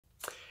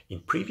In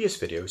previous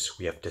videos,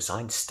 we have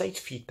designed state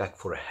feedback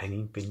for a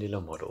hanging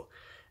pendulum model,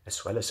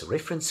 as well as a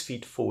reference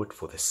feed forward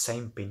for the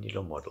same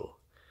pendulum model.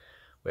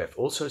 We have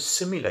also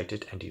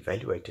simulated and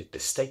evaluated the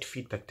state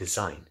feedback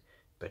design,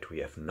 but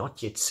we have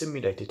not yet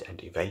simulated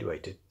and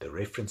evaluated the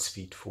reference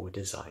feed forward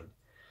design.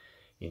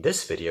 In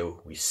this video,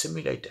 we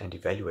simulate and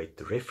evaluate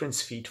the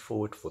reference feed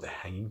forward for the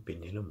hanging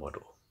pendulum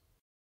model.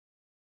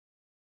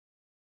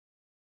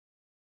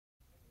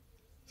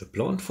 The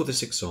plant for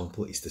this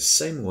example is the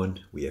same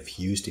one we have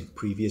used in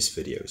previous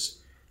videos,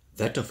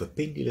 that of a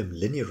pendulum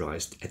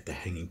linearized at the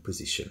hanging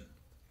position.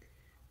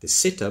 The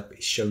setup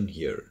is shown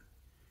here.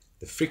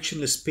 The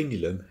frictionless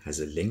pendulum has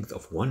a length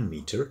of 1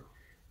 meter,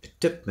 a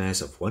tip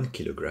mass of 1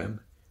 kilogram.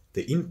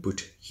 The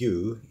input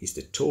U is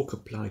the torque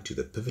applied to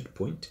the pivot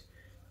point.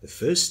 The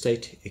first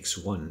state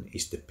x1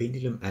 is the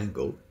pendulum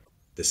angle.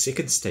 The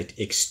second state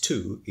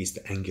x2 is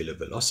the angular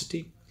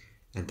velocity.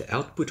 And the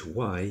output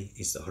y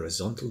is the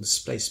horizontal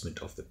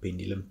displacement of the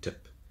pendulum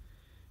tip.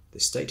 The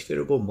state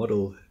variable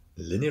model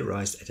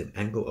linearized at an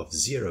angle of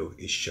 0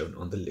 is shown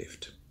on the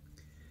left.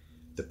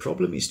 The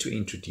problem is to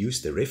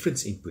introduce the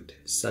reference input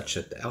such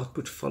that the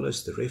output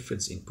follows the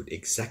reference input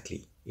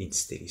exactly in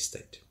steady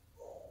state.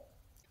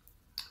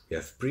 We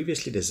have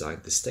previously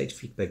designed the state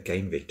feedback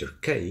gain vector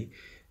k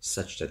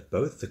such that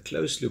both the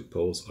closed loop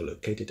poles are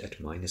located at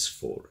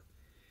 -4.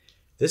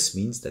 This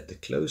means that the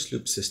closed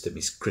loop system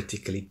is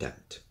critically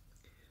damped.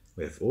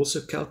 We have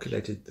also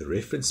calculated the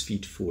reference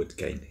feed forward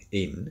gain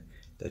n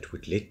that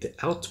would let the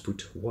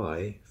output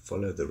y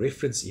follow the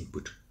reference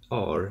input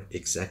r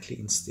exactly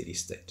in steady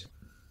state.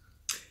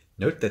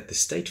 Note that the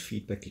state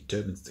feedback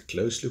determines the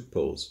closed loop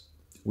poles,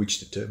 which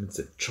determines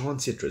the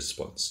transient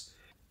response,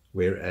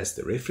 whereas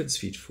the reference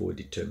feed forward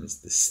determines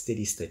the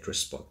steady state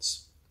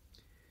response.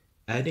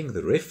 Adding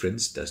the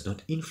reference does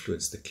not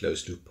influence the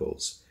closed loop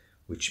poles,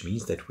 which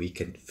means that we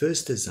can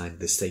first design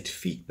the state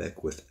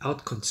feedback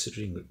without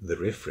considering the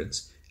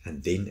reference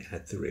and then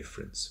add the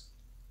reference.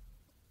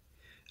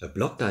 A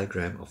block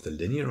diagram of the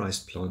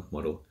linearized plant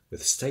model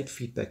with state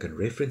feedback and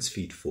reference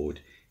feed forward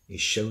is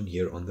shown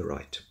here on the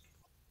right.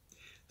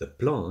 The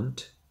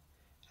plant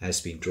has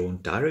been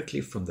drawn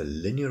directly from the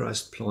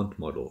linearized plant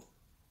model.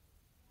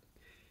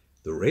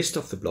 The rest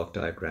of the block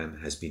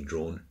diagram has been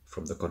drawn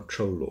from the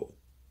control law.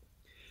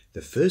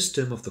 The first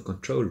term of the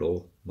control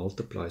law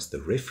multiplies the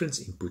reference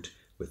input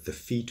with the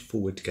feed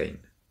forward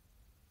gain.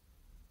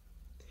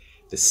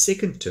 The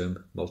second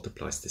term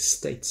multiplies the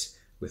states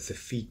with the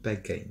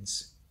feedback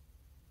gains,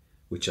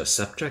 which are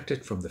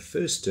subtracted from the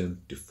first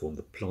term to form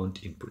the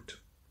plant input.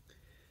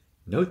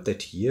 Note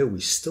that here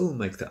we still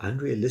make the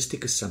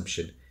unrealistic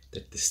assumption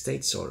that the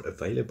states are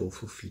available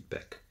for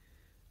feedback.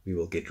 We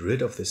will get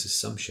rid of this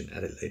assumption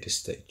at a later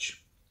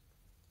stage.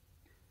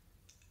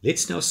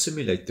 Let's now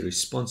simulate the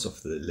response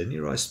of the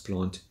linearized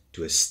plant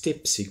to a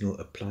step signal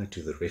applied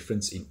to the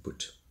reference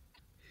input.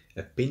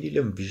 A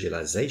pendulum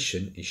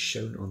visualization is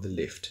shown on the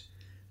left.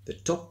 The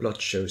top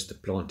plot shows the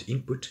plant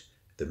input,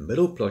 the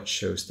middle plot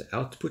shows the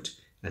output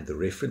and the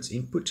reference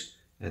input,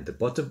 and the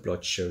bottom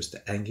plot shows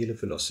the angular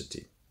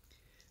velocity.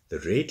 The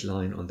red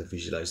line on the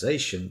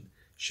visualization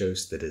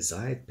shows the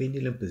desired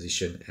pendulum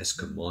position as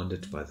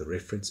commanded by the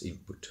reference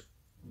input.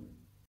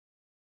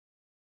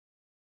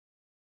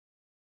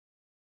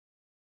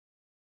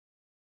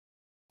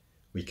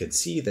 We can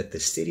see that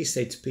the steady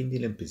state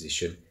pendulum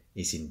position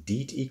is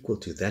indeed equal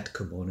to that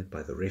commanded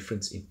by the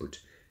reference input,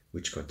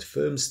 which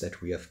confirms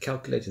that we have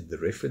calculated the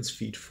reference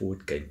feed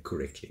forward gain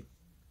correctly.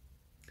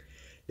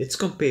 Let's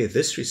compare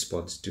this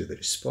response to the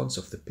response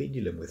of the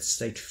pendulum with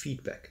state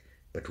feedback,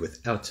 but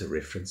without a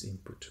reference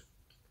input.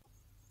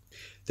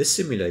 This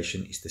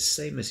simulation is the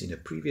same as in a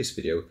previous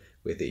video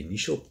where the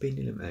initial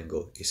pendulum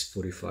angle is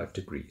 45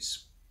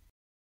 degrees.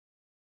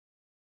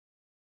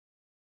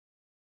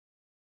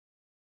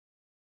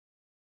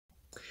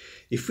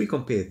 If we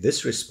compare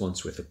this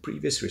response with the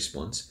previous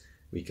response,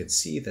 we can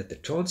see that the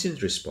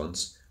transient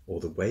response, or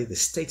the way the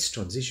states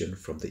transition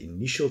from the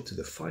initial to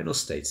the final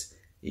states,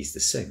 is the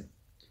same.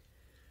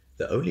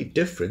 The only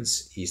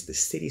difference is the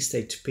steady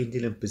state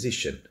pendulum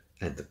position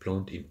and the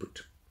plant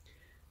input.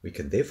 We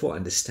can therefore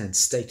understand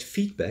state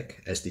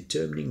feedback as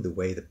determining the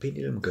way the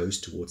pendulum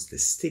goes towards the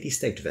steady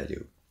state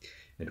value,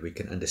 and we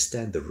can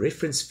understand the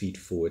reference feed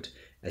forward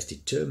as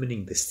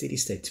determining the steady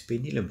state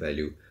pendulum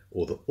value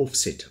or the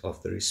offset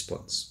of the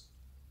response.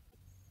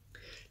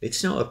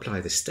 Let's now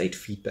apply the state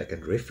feedback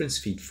and reference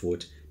feed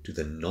forward to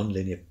the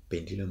nonlinear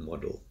pendulum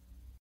model.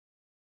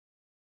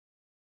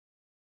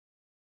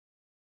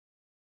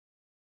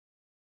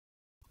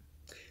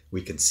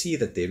 We can see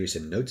that there is a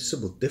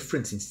noticeable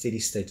difference in steady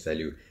state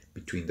value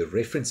between the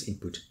reference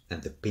input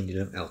and the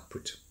pendulum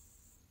output.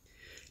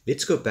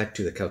 Let's go back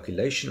to the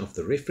calculation of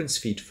the reference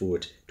feed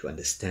forward to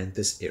understand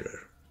this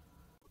error.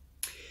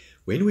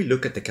 When we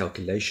look at the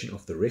calculation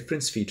of the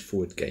reference feed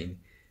forward gain,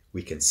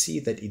 we can see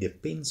that it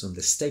depends on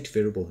the state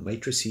variable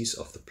matrices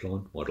of the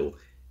plant model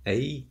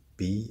A,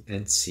 B,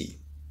 and C.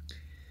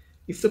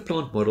 If the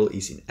plant model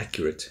is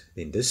inaccurate,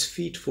 then this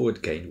feed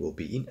forward gain will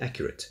be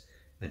inaccurate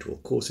and will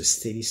cause a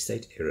steady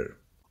state error.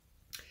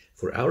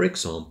 For our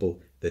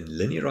example, The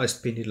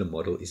linearized pendulum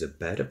model is a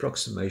bad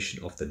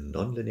approximation of the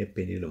nonlinear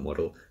pendulum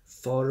model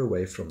far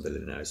away from the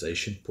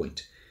linearization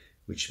point,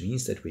 which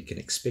means that we can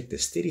expect a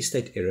steady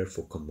state error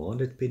for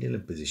commanded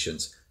pendulum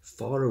positions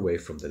far away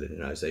from the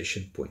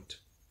linearization point.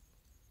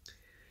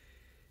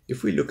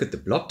 If we look at the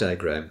block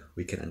diagram,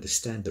 we can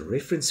understand the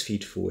reference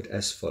feed-forward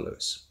as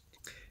follows.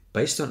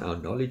 Based on our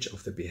knowledge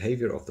of the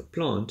behavior of the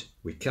plant,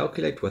 we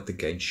calculate what the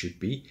gain should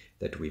be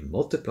that we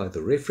multiply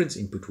the reference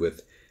input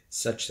with,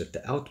 such that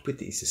the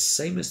output is the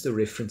same as the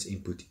reference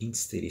input in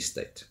steady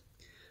state.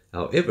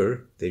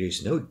 However, there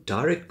is no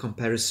direct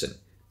comparison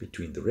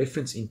between the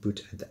reference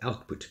input and the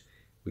output,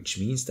 which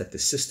means that the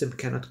system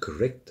cannot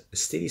correct a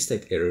steady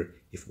state error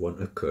if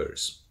one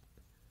occurs.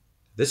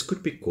 This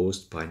could be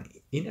caused by an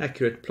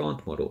inaccurate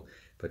plant model,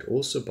 but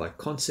also by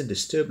constant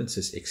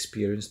disturbances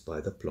experienced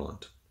by the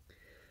plant.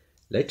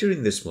 Later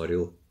in this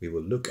module, we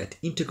will look at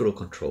integral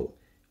control,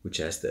 which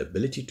has the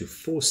ability to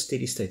force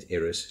steady state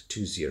errors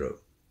to zero.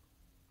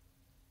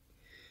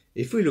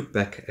 If we look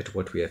back at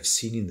what we have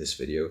seen in this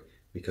video,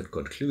 we can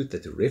conclude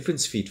that the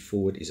reference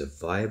feed-forward is a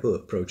viable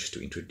approach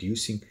to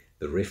introducing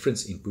the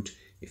reference input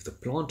if the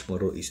plant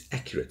model is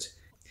accurate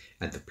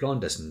and the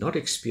plant does not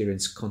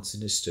experience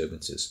constant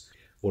disturbances,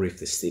 or if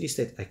the steady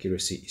state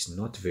accuracy is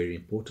not very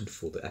important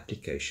for the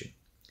application.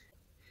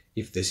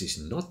 If this is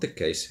not the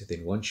case,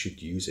 then one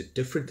should use a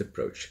different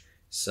approach,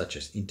 such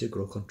as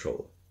integral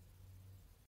control.